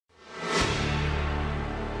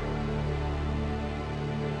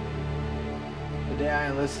day I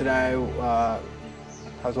enlisted, I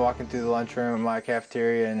was walking through the lunchroom in my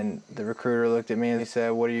cafeteria, and the recruiter looked at me and he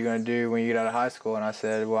said, "What are you going to do when you get out of high school?" And I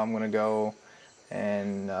said, "Well, I'm going to go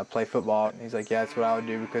and play football." And he's like, "Yeah, that's what I would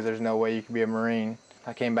do because there's no way you can be a Marine."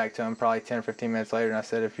 I came back to him probably 10 or 15 minutes later and I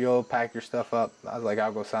said, "If you'll pack your stuff up," I was like,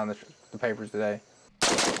 "I'll go sign the papers today."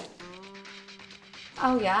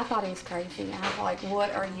 Oh yeah, I thought he was crazy. I was like,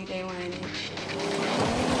 "What are you doing?"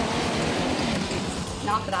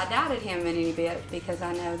 Not that I doubted him in any bit, because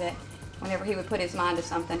I know that whenever he would put his mind to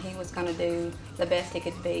something, he was going to do the best he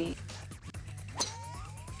could be.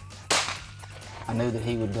 I knew that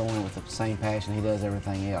he would go in with the same passion he does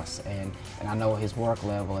everything else, and I know his work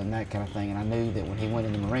level and that kind of thing, and I knew that when he went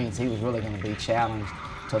in the Marines, he was really going to be challenged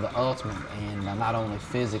to the ultimate, and not only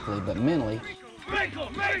physically, but mentally.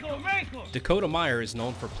 Dakota Meyer is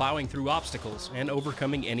known for plowing through obstacles and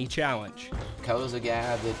overcoming any challenge. Dakota's a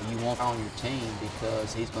guy that you want on your team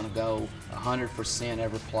because he's going to go 100%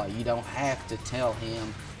 every play. You don't have to tell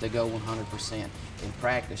him to go 100%. In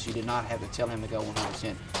practice, you did not have to tell him to go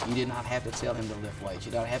 100%. You did not have to tell him to lift weights.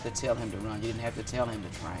 You don't have to tell him to run. You didn't have to tell him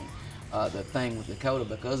to train. The thing with Dakota,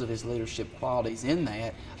 because of his leadership qualities in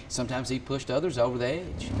that, sometimes he pushed others over the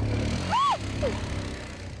edge.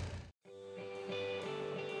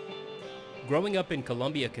 Growing up in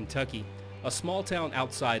Columbia, Kentucky, a small town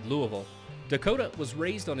outside Louisville, Dakota was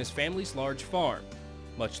raised on his family's large farm.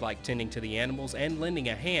 Much like tending to the animals and lending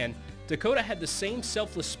a hand, Dakota had the same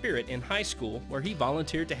selfless spirit in high school, where he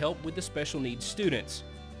volunteered to help with the special needs students.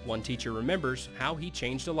 One teacher remembers how he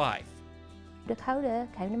changed a life. Dakota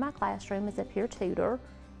came to my classroom as a peer tutor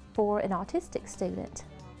for an autistic student,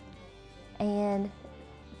 and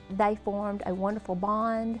they formed a wonderful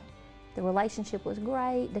bond. The relationship was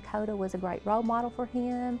great. Dakota was a great role model for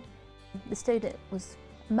him. The student was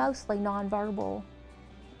mostly nonverbal,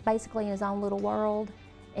 basically in his own little world.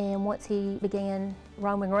 And once he began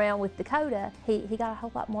roaming around with Dakota, he got a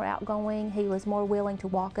whole lot more outgoing. He was more willing to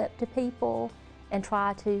walk up to people and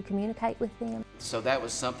try to communicate with them. So that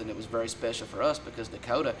was something that was very special for us, because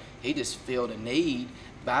Dakota, he just filled a need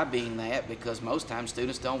by being that, because most times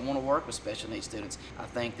students don't want to work with special needs students. I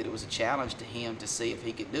think that it was a challenge to him to see if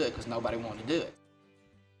he could do it, because nobody wanted to do it.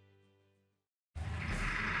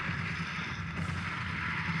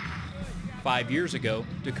 "5 years ago,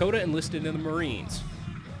 Dakota enlisted in the Marines,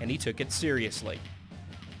 and he took it seriously.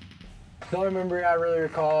 The only memory I really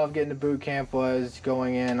recall of getting to boot camp was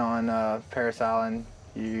going in on Paris Island.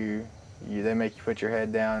 They make you put your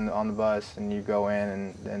head down on the bus and you go in,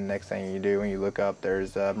 and then next thing you do when you look up,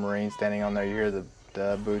 there's a Marine standing on there. You hear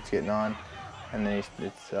the boots getting on, and then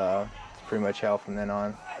it's pretty much hell from then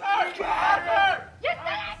on.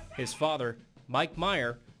 His father, Mike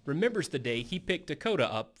Meyer, remembers the day he picked Dakota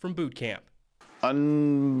up from boot camp.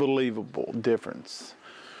 Unbelievable difference.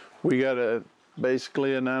 We got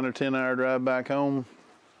basically a 9 or 10 hour drive back home.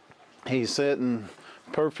 He's sitting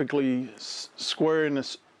perfectly square in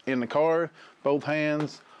the car, both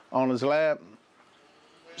hands on his lap,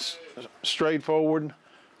 straight forward,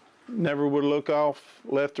 never would look off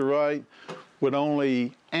left or right, would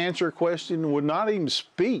only answer a question, would not even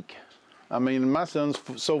speak. I mean, my son's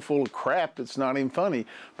so full of crap, it's not even funny,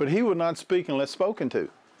 but he would not speak unless spoken to.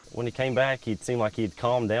 When he came back, he'd seemed like he'd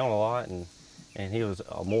calmed down a lot, and he was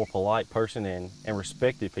a more polite person and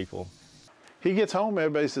respected people. He gets home,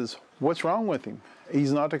 everybody says, "What's wrong with him?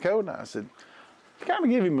 He's not Dakota." I said, "Kind of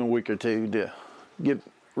give him a week or two to get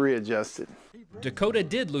readjusted." Dakota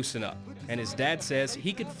did loosen up, and his dad says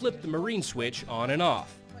he could flip the Marine switch on and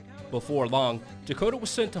off. Before long, Dakota was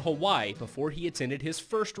sent to Hawaii before he attended his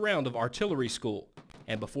first round of artillery school,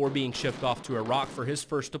 and before being shipped off to Iraq for his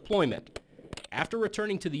first deployment. After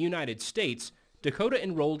returning to the United States, Dakota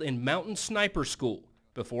enrolled in Mountain Sniper School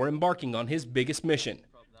before embarking on his biggest mission,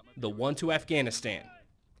 the one to Afghanistan.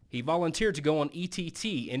 He volunteered to go on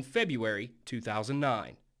ETT in February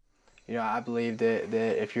 2009. You know, I believe that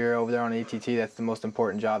if you're over there on ETT, that's the most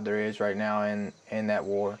important job there is right now in that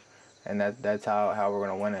war, and that's how we're going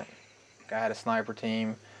to win it. I had a sniper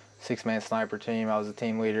team, 6-man sniper team. I was a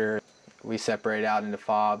team leader. We separated out into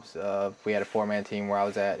FOBs. We had a 4-man team where I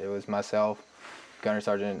was at. It was myself, Gunner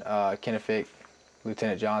Sergeant Kennefick,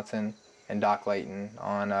 Lieutenant Johnson, and Doc Layton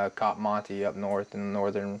on Cop Monte up north in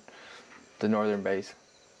the northern base.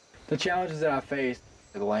 The challenges that I faced,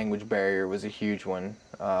 the language barrier was a huge one.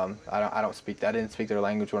 I didn't speak their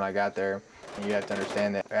language when I got there. And you have to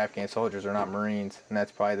understand that Afghan soldiers are not Marines, and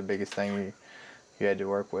that's probably the biggest thing you had to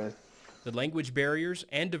work with. The language barriers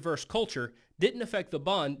and diverse culture didn't affect the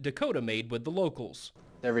bond Dakota made with the locals.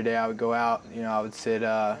 Every day I would go out, you know, I would sit,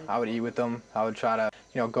 I would eat with them. I would try to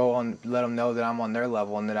go on, let them know that I'm on their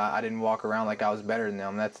level and that I didn't walk around like I was better than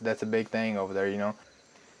them. That's a big thing over there,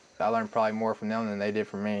 I learned probably more from them than they did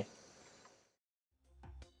from me.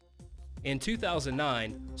 In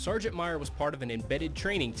 2009, Sergeant Meyer was part of an embedded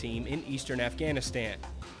training team in eastern Afghanistan.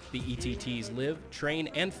 The ETTs live, train,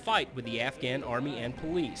 and fight with the Afghan Army and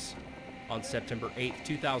police. On September 8,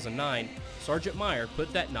 2009, Sergeant Meyer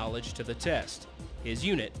put that knowledge to the test. His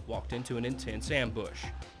unit walked into an intense ambush.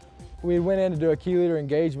 We went in to do a key leader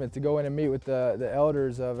engagement to go in and meet with the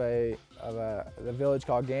elders of the village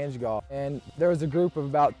called Ganjgal. And there was a group of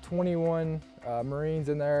about 21 Marines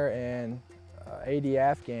in there and 80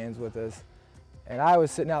 Afghans with us. And I was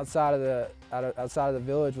sitting outside of the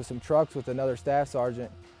village with some trucks with another staff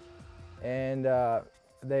sergeant. And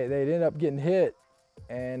they'd end up getting hit.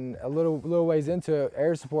 And a little ways into it,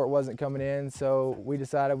 air support wasn't coming in, so we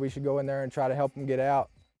decided we should go in there and try to help them get out.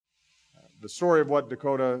 The story of what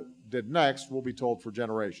Dakota did next will be told for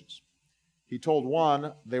generations. He told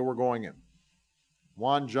Juan they were going in.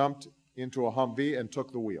 Juan jumped into a Humvee and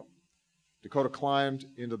took the wheel. Dakota climbed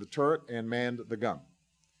into the turret and manned the gun.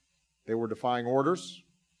 They were defying orders,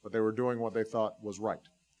 but they were doing what they thought was right.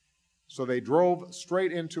 So they drove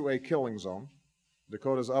straight into a killing zone,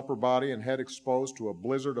 Dakota's upper body and head exposed to a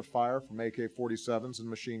blizzard of fire from AK-47s and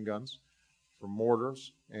machine guns, from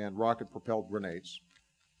mortars and rocket-propelled grenades.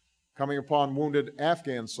 Coming upon wounded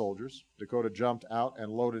Afghan soldiers, Dakota jumped out and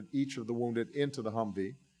loaded each of the wounded into the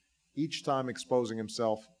Humvee, each time exposing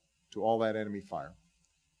himself to all that enemy fire.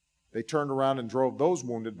 They turned around and drove those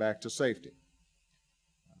wounded back to safety.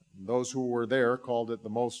 Those who were there called it the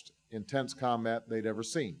most intense combat they'd ever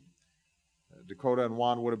seen. Dakota and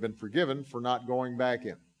Juan would have been forgiven for not going back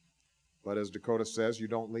in. But as Dakota says, you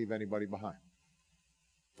don't leave anybody behind.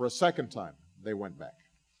 For a second time, they went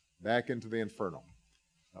back into the inferno.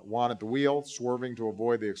 Juan at the wheel, swerving to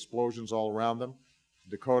avoid the explosions all around them.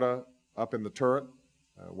 Dakota up in the turret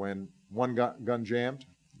when one gun jammed,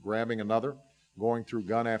 grabbing another, going through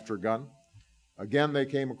gun after gun. Again, they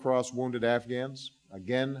came across wounded Afghans.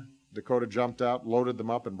 Again, Dakota jumped out, loaded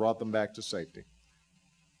them up, and brought them back to safety.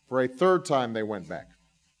 For a third time, they went back.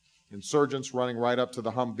 Insurgents running right up to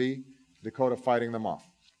the Humvee, Dakota fighting them off.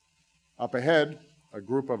 Up ahead, a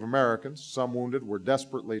group of Americans, some wounded, were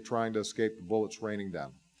desperately trying to escape the bullets raining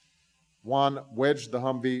down. Juan wedged the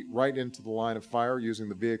Humvee right into the line of fire, using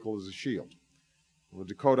the vehicle as a shield. With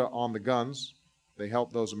Dakota on the guns, they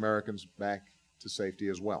helped those Americans back to safety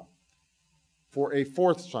as well. For a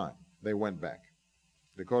fourth time, they went back.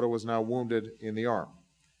 Dakota was now wounded in the arm.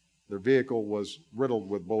 Their vehicle was riddled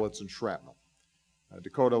with bullets and shrapnel.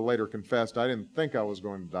 Dakota later confessed, "I didn't think I was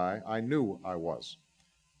going to die. I knew I was."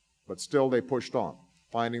 But still they pushed on,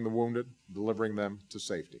 finding the wounded, delivering them to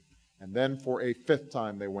safety. And then for a fifth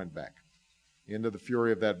time they went back into the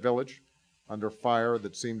fury of that village, under fire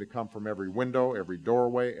that seemed to come from every window, every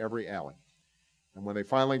doorway, every alley. And when they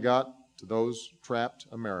finally got to those trapped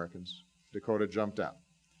Americans, Dakota jumped out,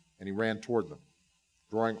 and he ran toward them,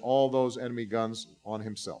 drawing all those enemy guns on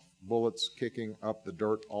himself, bullets kicking up the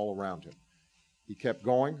dirt all around him. He kept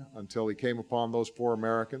going until he came upon those four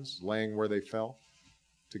Americans laying where they fell,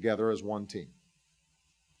 together as one team.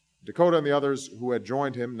 Dakota and the others who had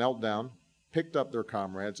joined him knelt down, picked up their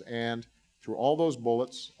comrades, and through all those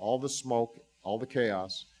bullets, all the smoke, all the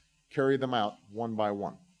chaos, carried them out one by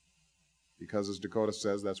one. Because as Dakota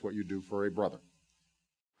says, that's what you do for a brother.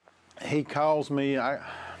 He calls me, I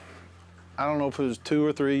don't know if it was 2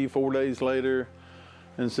 or 3, 4 days later,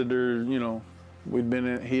 and said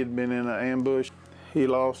he had been in an ambush. He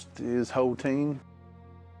lost his whole team.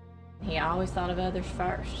 He always thought of others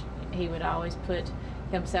first. He would always put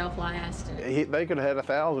himself last. They could have had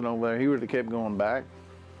 1,000 over there. He would have kept going back.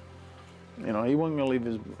 He wasn't going to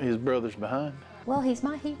leave his brothers behind. Well, he's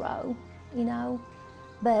my hero,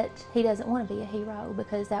 but he doesn't want to be a hero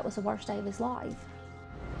because that was the worst day of his life.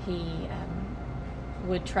 He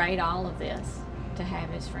would trade all of this to have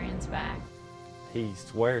his friends back. He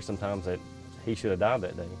swears sometimes that he should have died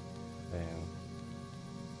that day. And,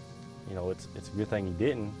 it's a good thing he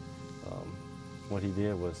didn't. What he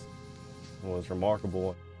did was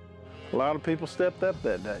remarkable. A lot of people stepped up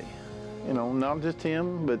that day. Not just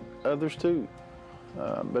him, but others too.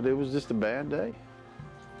 But it was just a bad day.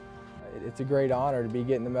 It's a great honor to be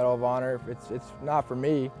getting the Medal of Honor. It's not for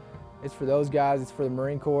me. It's for those guys. It's for the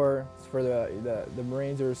Marine Corps. It's for the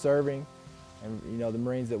Marines who are serving, and the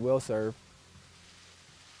Marines that will serve.